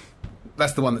fair enough.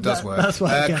 That's the one that does work. That's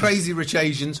what, yeah. Crazy Rich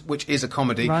Asians, which is a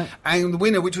comedy. Right. And the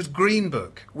winner, which was Green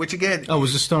Book, which, again... Oh,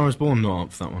 was A Star Is Born not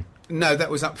up for that one? No, that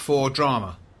was up for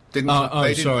drama.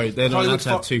 Sorry. They're not allowed to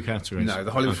have two categories. No,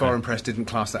 the Hollywood Foreign Press didn't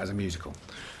class that as a musical.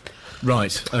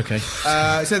 Right, okay.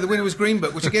 So the winner was Green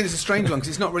Book, which again is a strange one because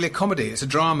it's not really a comedy. It's a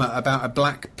drama about a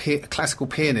black classical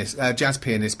pianist, jazz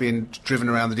pianist, being driven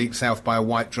around the Deep South by a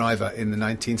white driver in the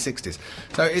 1960s.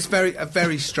 So it's a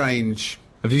very strange...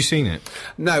 Have you seen it?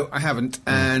 No, I haven't.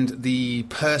 And the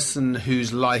person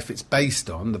whose life it's based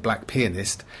on, the black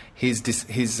pianist, his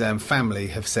family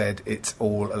have said it's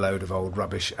all a load of old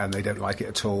rubbish and they don't like it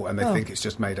at all and they think it's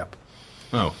just made up.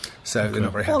 Oh. So they're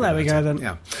not very happy. Well, there we go about it.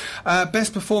 then. Yeah.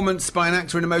 Best performance by an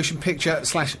actor in a motion picture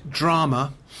 /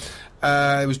 drama.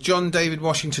 It was John David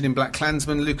Washington in Black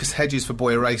Klansman, Lucas Hedges for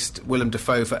Boy Erased, Willem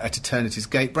Dafoe for At Eternity's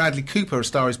Gate, Bradley Cooper, A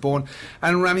Star Is Born,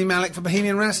 and Rami Malek for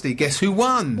Bohemian Rhapsody. Guess who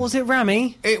won? Was it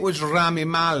Rami? It was Rami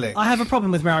Malek. I have a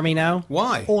problem with Rami now.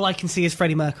 Why? All I can see is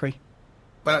Freddie Mercury.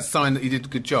 But that's a sign that he did a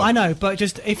good job. I know, but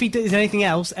just if he does anything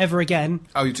else ever again...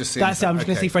 Oh, you just see... That's it, I'm just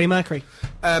going to see Freddie Mercury.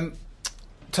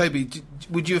 Toby,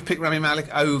 would you have picked Rami Malek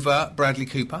over Bradley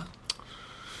Cooper?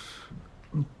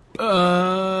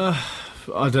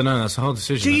 I don't know. That's a hard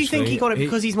decision. Do you actually. think he got it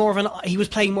because he was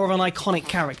playing more of an iconic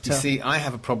character? You see, I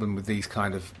have a problem with these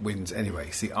kind of wins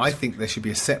anyway. See, I think there should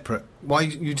be a separate... Why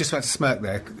you just about to smirk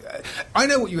there? I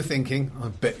know what you were thinking. I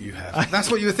bet you have. That's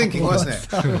what you were thinking, wasn't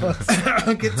it?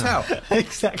 I could tell.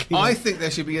 Exactly. I think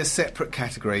there should be a separate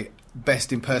category,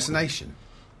 Best Impersonation.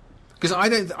 Because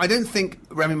I don't think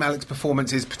Rami Malek's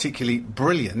performance is particularly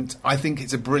brilliant. I think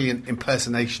it's a brilliant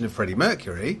impersonation of Freddie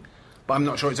Mercury, but I'm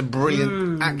not sure it's a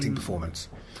brilliant acting performance.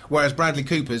 Whereas Bradley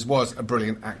Cooper's was a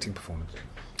brilliant acting performance.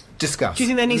 Discuss. Do you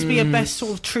think there needs to be a best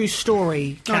sort of true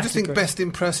story category? No, I just think Best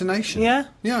Impersonation. Yeah?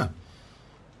 Yeah.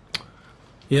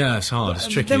 Yeah, it's hard. It's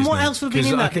tricky. Then what isn't it? else would have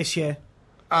been in that this year?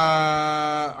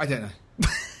 I don't know.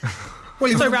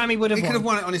 Well, So Rami would have He won. could have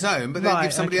won it on his own, but then Right,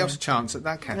 give somebody okay. else a chance at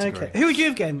that category. Okay. Who would you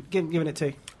have given it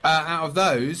to? Out of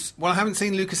those, well, I haven't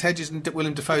seen Lucas Hedges and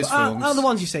Willem Dafoe's films. Out of the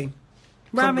ones you've seen.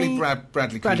 Probably Rami,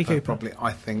 Bradley Cooper. Probably,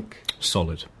 I think.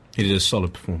 Solid. He did a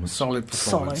solid performance. Solid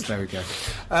performance. Solid. There we go.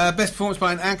 Best performance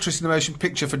by an actress in a motion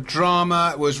picture for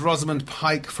drama was Rosamund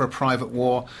Pike for A Private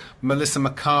War, Melissa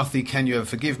McCarthy, Can You Ever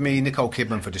Forgive Me, Nicole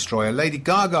Kidman for Destroyer, Lady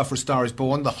Gaga for A Star Is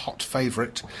Born, the hot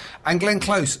favourite, and Glenn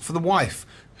Close for The Wife,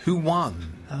 who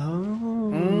won.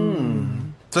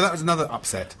 So that was another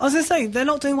upset. I was going to say, they're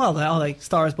not doing well there, are they?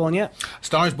 Star Is Born yet?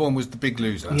 Star Is Born was the big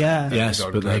loser. Yeah. at Yes, the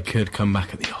Golden but they Globe. could come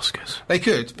back at the Oscars. They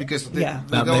could, because the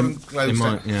That Golden they Globes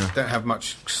might, yeah. don't have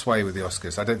much sway with the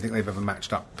Oscars. I don't think they've ever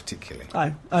matched up particularly.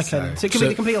 Oh, okay. So it could be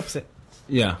the complete opposite.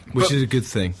 Yeah, which But- is a good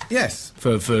thing Yes.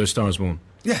 for A Star Is Born.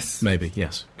 Yes. Maybe,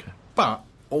 yes. Okay. But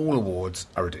all awards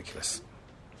are ridiculous.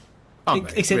 Aren't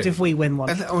they? Except Really? if we win one.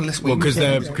 Unless we... Well,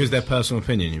 because they're personal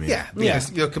opinion, you mean? Yeah,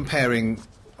 because you're comparing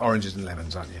oranges and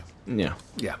lemons, aren't you? Yeah,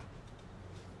 Yeah.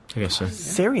 I guess so.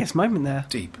 Serious moment there.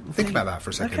 Deep. Think about that for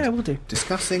a second. Okay, we'll do.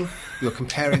 Discussing, you're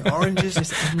comparing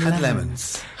oranges and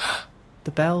lemons.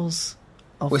 The bells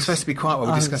of... We're supposed to be quiet while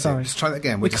we Oh, discuss sorry. it. Let's try that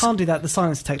again. We can't do that. The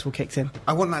silence detector kicks in.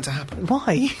 I want that to happen.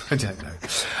 Why? I don't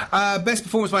know. Best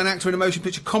performance by an actor in a motion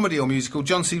picture, comedy or musical.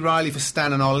 John C. Reilly for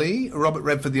Stan and Ollie. Robert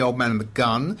Redford, The Old Man and the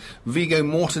Gun. Viggo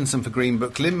Mortensen for Green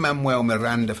Book. Lin-Manuel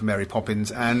Miranda for Mary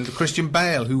Poppins. And Christian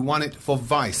Bale, who won it for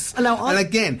Vice. Now, and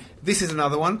again, this is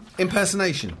another one.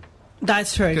 Impersonation.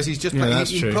 That's true. Because he's just Yeah, playing, that's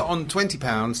he true. put on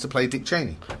 £20 to play Dick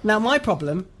Cheney. Now, my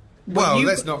problem... Well, you-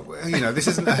 let's not... this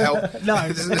isn't a help... No.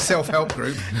 This isn't a self-help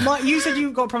group. You said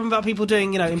you've got a problem about people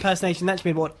doing, impersonation. That should be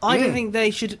important. I don't think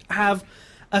they should have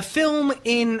a film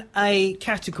in a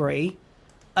category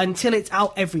until it's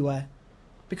out everywhere.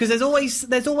 Because there's always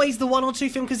the one or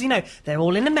two films, because, they're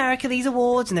all in America, these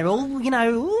awards, and they're all,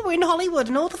 we're in Hollywood,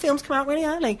 and all the films come out really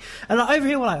early. And over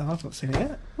here, we're like, I've not seen it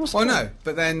yet. What's Well, the no,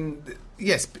 but then...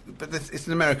 Yes, but it's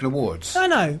an American awards. I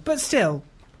know, but still.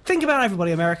 Think about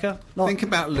everybody, America. Think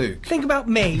about Luke. Think about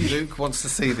me. Luke wants to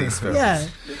see these films. Yeah.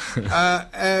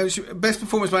 Best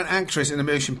performance by an actress in a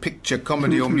motion picture,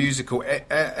 comedy or musical.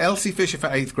 Elsie Fisher for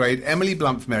 8th grade, Emily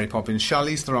Blunt for Mary Poppins,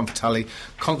 Charlize Theron for Tully,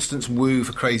 Constance Wu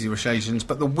for Crazy Rich Asians.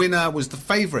 But the winner was The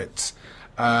Favourite.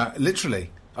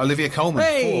 Literally, Olivia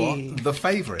Colman for The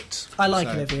Favourite. I like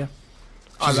Olivia.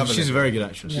 I love her. She's a very good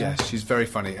actress. Yeah. Yes, she's very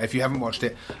funny. If you haven't watched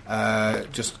it,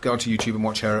 just go onto YouTube and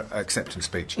watch her acceptance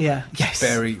speech. Yeah, yes.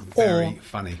 Very, very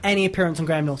funny. Any appearance on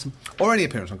Graham Norton. Or any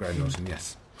appearance on Graham Norton,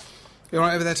 yes. You all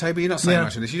right over there, Toby? You're not saying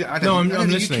much on this. I don't I'm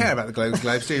think listening. you care about the Globes,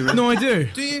 do you? Really? No, I do.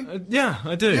 Do you? Yeah,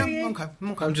 I do. Yeah, okay.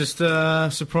 I'm just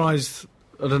surprised.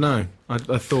 I don't know. I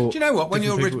thought. Do you know what? When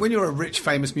different you're a rich,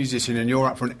 famous musician and you're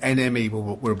up for an NME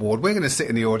award, we're going to sit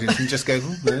in the audience and just go,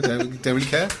 no, don't really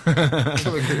care.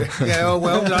 Yeah, oh,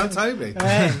 well done, Toby.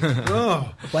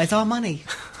 Oh. Where's our money?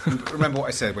 Remember what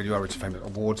I said when you are rich and famous.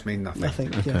 Awards mean nothing.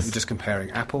 Nothing, You're yes. just comparing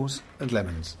apples and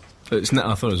lemons. It's not,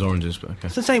 I thought it was oranges, but okay.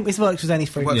 It's the same. It works with any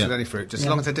fruit. It works with any fruit, just as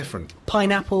long as they're different.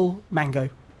 Pineapple, mango.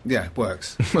 Yeah,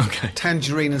 works. Okay.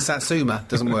 Tangerine and Satsuma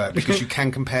doesn't work because you can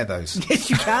compare those. Yes,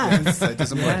 you can. So it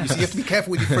doesn't work. You see, you have to be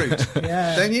careful with your fruit.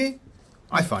 Yeah. Don't you?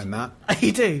 I find that.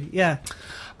 You do, yeah.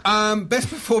 Best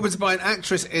performance by an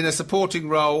actress in a supporting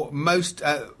role.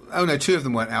 Two of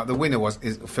them weren't out. The winner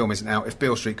film isn't out. If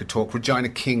Beale Street Could Talk, Regina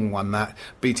King won that,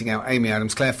 beating out Amy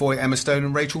Adams, Claire Foy, Emma Stone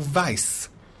and Rachel Weisz.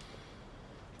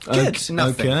 Good.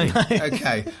 Nothing. Okay.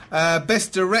 Okay.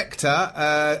 Best director,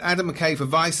 Adam McKay for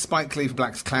Vice, Spike Lee for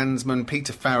Black Klansman,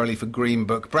 Peter Farrelly for Green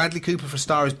Book, Bradley Cooper for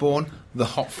Star is Born, the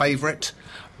hot favourite,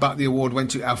 but the award went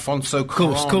to Alfonso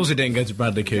Cuarón. Of course it didn't go to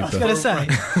Bradley Cooper. I was going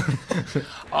to say.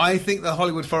 I think the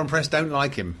Hollywood foreign press don't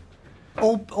like him.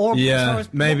 Or Yeah,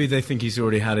 maybe they think he's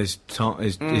already had his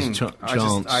chance.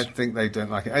 I think they don't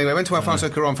like it. Anyway, went to Alfonso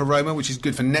Cuarón for Roma, which is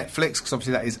good for Netflix, because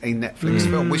obviously that is a Netflix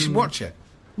film. We should watch it.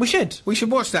 We should. We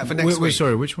should watch that for next week.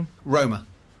 Sorry, which one? Roma.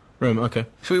 Rome, okay.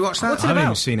 Should we watch that? What's I it haven't about?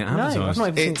 even seen it advertised. No, I've not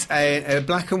even It's seen a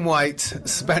black and white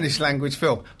Spanish language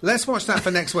film. Let's watch that for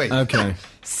next week. Okay.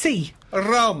 See.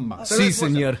 Roma. Si, let's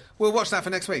watch senor. that. We'll watch that for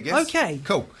next week, yes? Okay.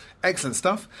 Cool. Excellent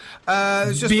stuff.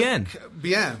 Just Bien.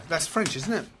 Bien. That's French,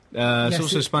 isn't it? It's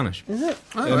also it- Spanish. Is it?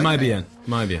 My bien.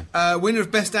 My bien. Winner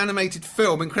of Best Animated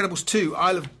Film, Incredibles 2,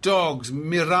 Isle of Dogs,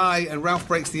 Mirai, and Ralph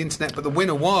Breaks the Internet, but the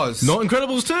winner was... Not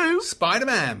Incredibles 2.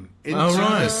 Spider-Man. Into Oh,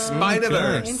 right. the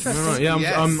Spider-Verse. Interesting. All right, yeah,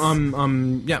 Yes.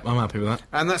 I'm happy with that.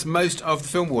 And that's most of the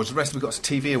film awards. The rest we've got some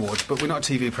TV awards, but we're not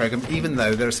a TV programme, even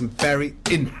though there are some very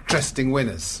interesting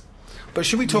winners. But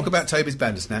should we talk about Toby's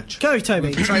Bandersnatch? Go, Toby.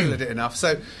 We've trailered it enough.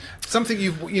 So, something so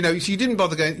you didn't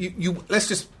bother going... You let's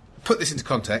just put this into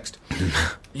context.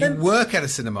 You work at a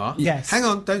cinema. Yes. Hang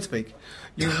on, don't speak.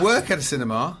 You work at a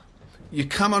cinema. You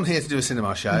come on here to do a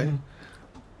cinema show.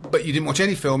 But you didn't watch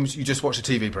any films, you just watched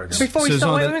a TV programme. Before we So it's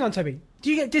start, not wait, that- hang on, Toby. Do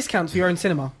you get discounts for your own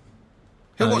cinema?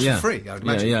 He'll watch yeah. for free, I would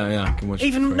imagine. Yeah, I can watch it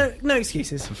Even for free. no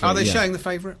excuses. Are they Yeah. showing The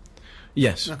Favourite?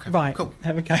 Yes. Okay. Right. Cool.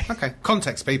 Okay. Okay.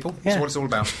 Context, people. That's Yeah. what it's all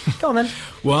about. Go on then.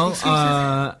 Well,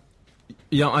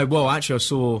 actually, I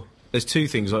saw. There's two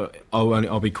things.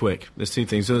 I'll be quick. There's two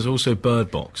things. There's also Bird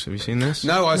Box. Have you seen this?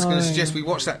 No, I was going No. to suggest we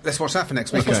watch that. Let's watch that for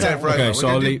next week Okay. instead of Roma. Okay, We're so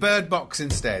going I'll to do leave- Bird Box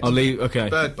instead. I'll leave. Okay.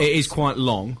 Bird Box. It is quite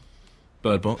long.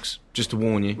 Bird Box. Just to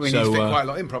warn you. We so, need to fit quite a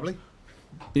lot in, probably.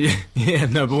 yeah,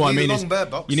 no, but what I need a mean long is, Bird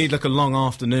Box. you need like a long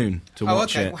afternoon to Oh,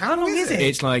 watch okay. it. Well, how long is it?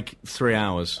 It's like 3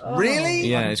 hours. Really?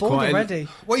 Yeah, I'm it's bored quite. already.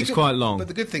 Well, you it's can- quite long. But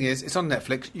the good thing is, it's on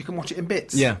Netflix. You can watch it in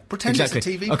bits. Yeah, Pretend exactly. it's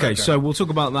a TV Okay, programme. so we'll talk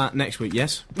about that next week.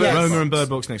 Yes, Yes. Roma and Bird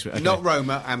Box next week. Okay. Not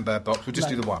Roma and Bird Box. We'll just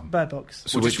do the one. Bird Box.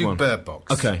 So we'll which just do one? Bird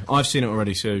Box. Okay, I've seen it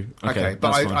already. So Okay,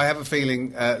 but that's fine. I have a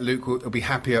feeling Luke will be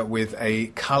happier with a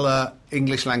colour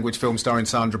English language film starring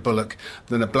Sandra Bullock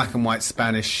than a black and white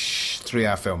Spanish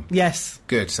 3-hour film. Yes.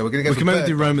 Good. So we're going to go we for can maybe Bird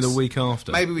do Roma Box. the week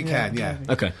after. Maybe we can, yeah.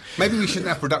 Okay. Maybe we shouldn't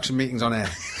have production meetings on air.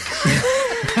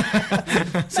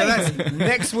 So that's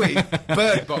next week.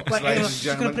 Bird Box, Wait, hang on, ladies and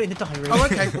just going to gentlemen. put it in the diary. Oh,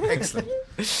 okay. Excellent.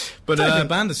 But Toby.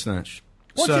 Bandersnatch.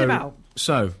 What's so, it about?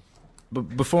 So,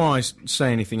 before I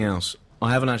say anything else,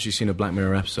 I haven't actually seen a Black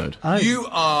Mirror episode. Oh. You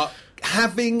are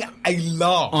having a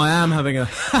laugh. I am having a.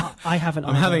 I haven't.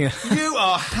 I'm having a. You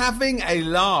are having a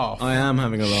laugh. I am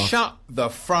having a laugh. Shut the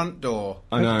front door.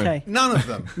 I know. Okay. None of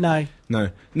them. No. No.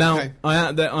 Now Okay.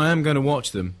 I am going to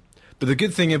watch them. But the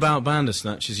good thing about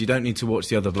Bandersnatch is you don't need to watch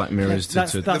the other Black Mirrors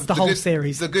That's to. the whole good,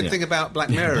 series. The good Yeah. thing about Black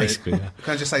Mirror is, basically, yeah.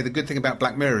 can I just say, the good thing about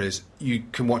Black Mirror is you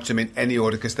can watch them in any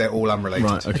order because they're all unrelated.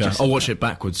 Right. Okay. I'll watch it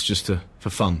backwards just for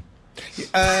fun.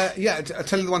 Yeah, I'll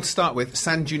tell you the one to start with,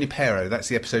 San Junipero. That's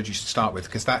the episode you should start with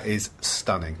because that is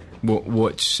stunning.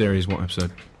 What series? What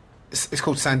episode? It's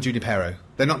called San Junipero.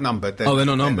 They're not numbered. They're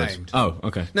not numbered. named. Oh,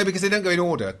 okay. No, because they don't go in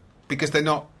order. Because they're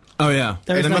not Oh, yeah.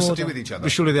 There is They no must order. do with each other.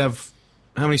 But surely they have...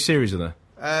 How many series are there?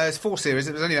 It's 4 series.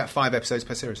 It was only about 5 episodes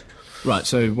per series. Right,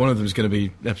 so one of them is going to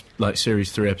be like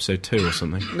Series 3, Episode 2 or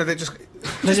something. No, they're just...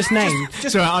 They're just named.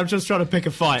 Sorry, I'm just trying to pick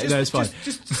a fight. No, it's fine.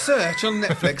 Just search on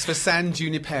Netflix for San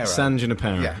Junipero. San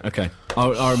Junipero. Yeah. Okay,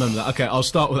 I'll remember that. Okay, I'll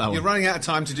start with that You're one. running out of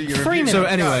time to do your 3 review. minutes. So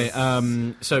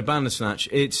anyway, so Bandersnatch,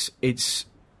 it's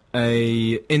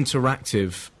a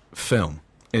interactive film.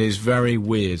 It is very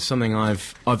weird. Something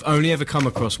I've only ever come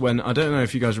across when, I don't know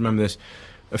if you guys remember this.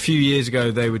 A few years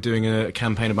ago, they were doing a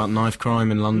campaign about knife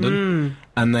crime in London,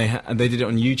 and they did it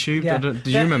on YouTube. Yeah. Did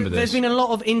you remember this? There's been a lot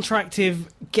of interactive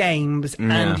games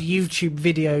and YouTube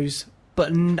videos,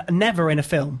 but never in a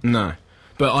film. No,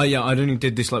 but I only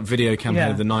did this like video campaign Yeah.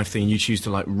 of the knife thing. You choose to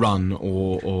like run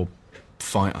or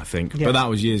fight, I think. Yeah. But that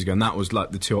was years ago, and that was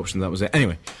like the 2 options. That was it.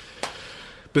 Anyway.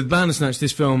 But Bandersnatch,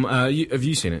 this film, have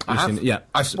you seen it? I You've have. Seen it? Yeah.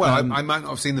 I might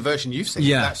not have seen the version you've seen.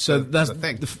 Yeah, That's so the, that's the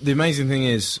thing. The amazing thing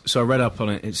is, so I read up on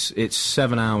it. It's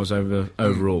 7 hours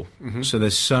overall. So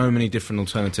there's so many different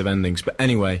alternative endings. But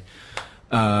anyway,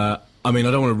 I mean,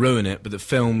 I don't want to ruin it, but the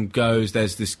film goes.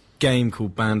 There's this game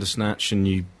called Bandersnatch, and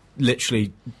you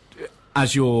literally,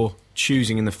 as you're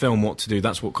choosing in the film what to do,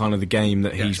 that's what kind of the game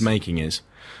that he's Yes. making is.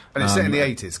 And it's set in the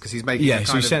 80s, because he's making yeah, a kind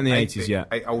so he's of set in the 8-bit 80s, yeah.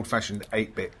 old-fashioned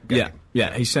 8-bit game.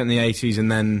 Yeah, he's set in the 80s,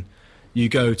 and then you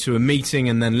go to a meeting,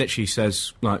 and then literally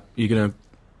says like, "You're gonna,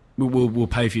 we'll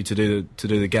pay for you to do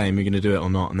the game. You're gonna do it or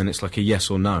not?" And then it's like a yes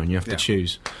or no, and you have to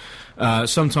choose.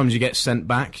 Sometimes you get sent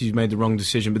back 'cause you've made the wrong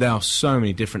decision, but there are so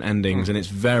many different endings, and it's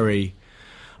very.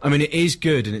 I mean, it is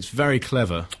good and it's very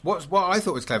clever. What I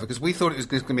thought was clever, because we thought it was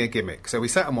just going to be a gimmick. So we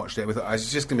sat and watched it. We thought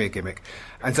it's just going to be a gimmick,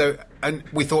 and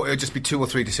we thought it would just be 2 or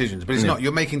 3 decisions, but it's not.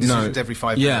 You're making decisions every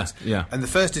 5 minutes. Yeah. And the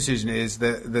first decision is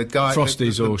the guy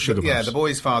Frosties or Sugar Yeah, Puffs. the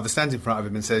boy's father stands in front of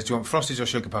him and says, "Do you want Frosties or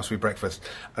Sugar Puffs for breakfast?"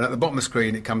 And at the bottom of the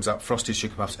screen, it comes up Frosties,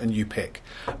 Sugar Puffs, and you pick.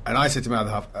 And I said to my other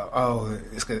half, "Oh,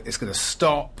 it's going to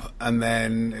stop, and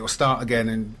then it will start again,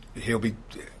 and he'll be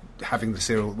having the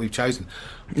cereal we've chosen."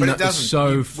 But No, it doesn't. it's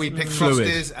so we picked fluid.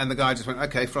 Frosties, and the guy just went,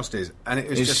 "Okay, Frosties," and it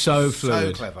was It's just so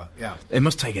fluid. so clever. Yeah, It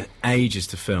must take ages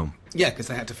to film. yeah, because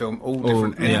they had to film all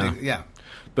different yeah. endings. Yeah,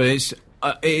 But it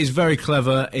is very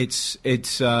clever. It's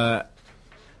there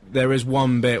is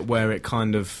one bit where it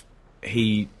kind of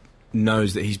he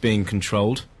knows that he's being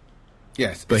controlled,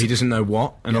 yes, but he doesn't know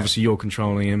what, and Yeah. obviously you're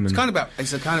controlling him. And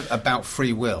It's kind of about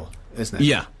free will, isn't it?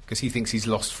 Yeah. Because he thinks he's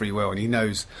lost free will, and he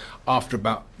knows after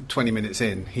about 20 minutes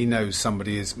in, he knows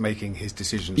somebody is making his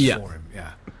decisions Yeah. for him.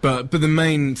 Yeah. But the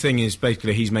main thing is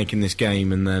basically he's making this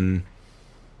game, and then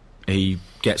he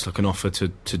gets like an offer to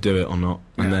do it or not,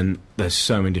 and Yeah. then there's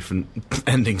so many different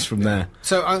endings from there.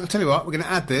 So I'll tell you what, we're going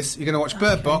to add this. You're going to watch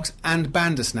Bird Box and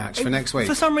Bandersnatch for next week.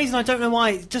 For some reason, I don't know why.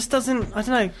 It just doesn't. I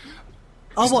don't know.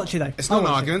 I'll watch it though. It's not I'll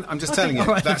an watch argument. it. I'm just Okay, telling you. all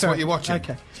right, That's fair what you're enough. watching.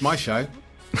 Okay. It's my show.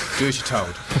 Do as you're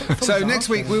told. So next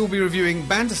week we will be reviewing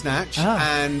Bandersnatch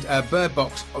and Bird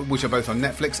Box, which are both on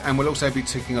Netflix, and we'll also be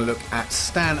taking a look at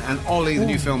Stan and Ollie, the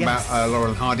new film yes. about Laurel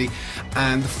and Hardy,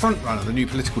 and The Front Runner, the new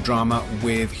political drama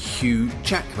with Hugh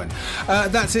Jackman.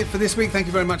 That's it for this week. Thank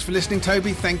you very much for listening,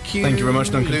 Toby. Thank you. Thank you very much,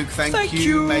 Duncan. Luke, thank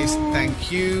you. Mason,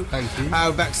 thank you. Thank you.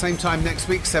 I'll be back same time next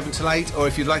week, 7 till 8, or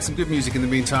if you'd like some good music in the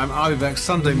meantime, I'll be back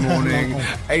Sunday morning,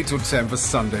 8 till 10 for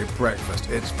Sunday breakfast.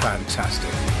 It's fantastic.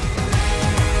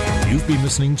 You've been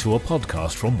listening to a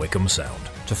podcast from Wickham Sound.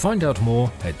 To find out more,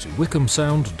 head to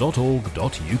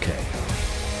wickhamsound.org.uk.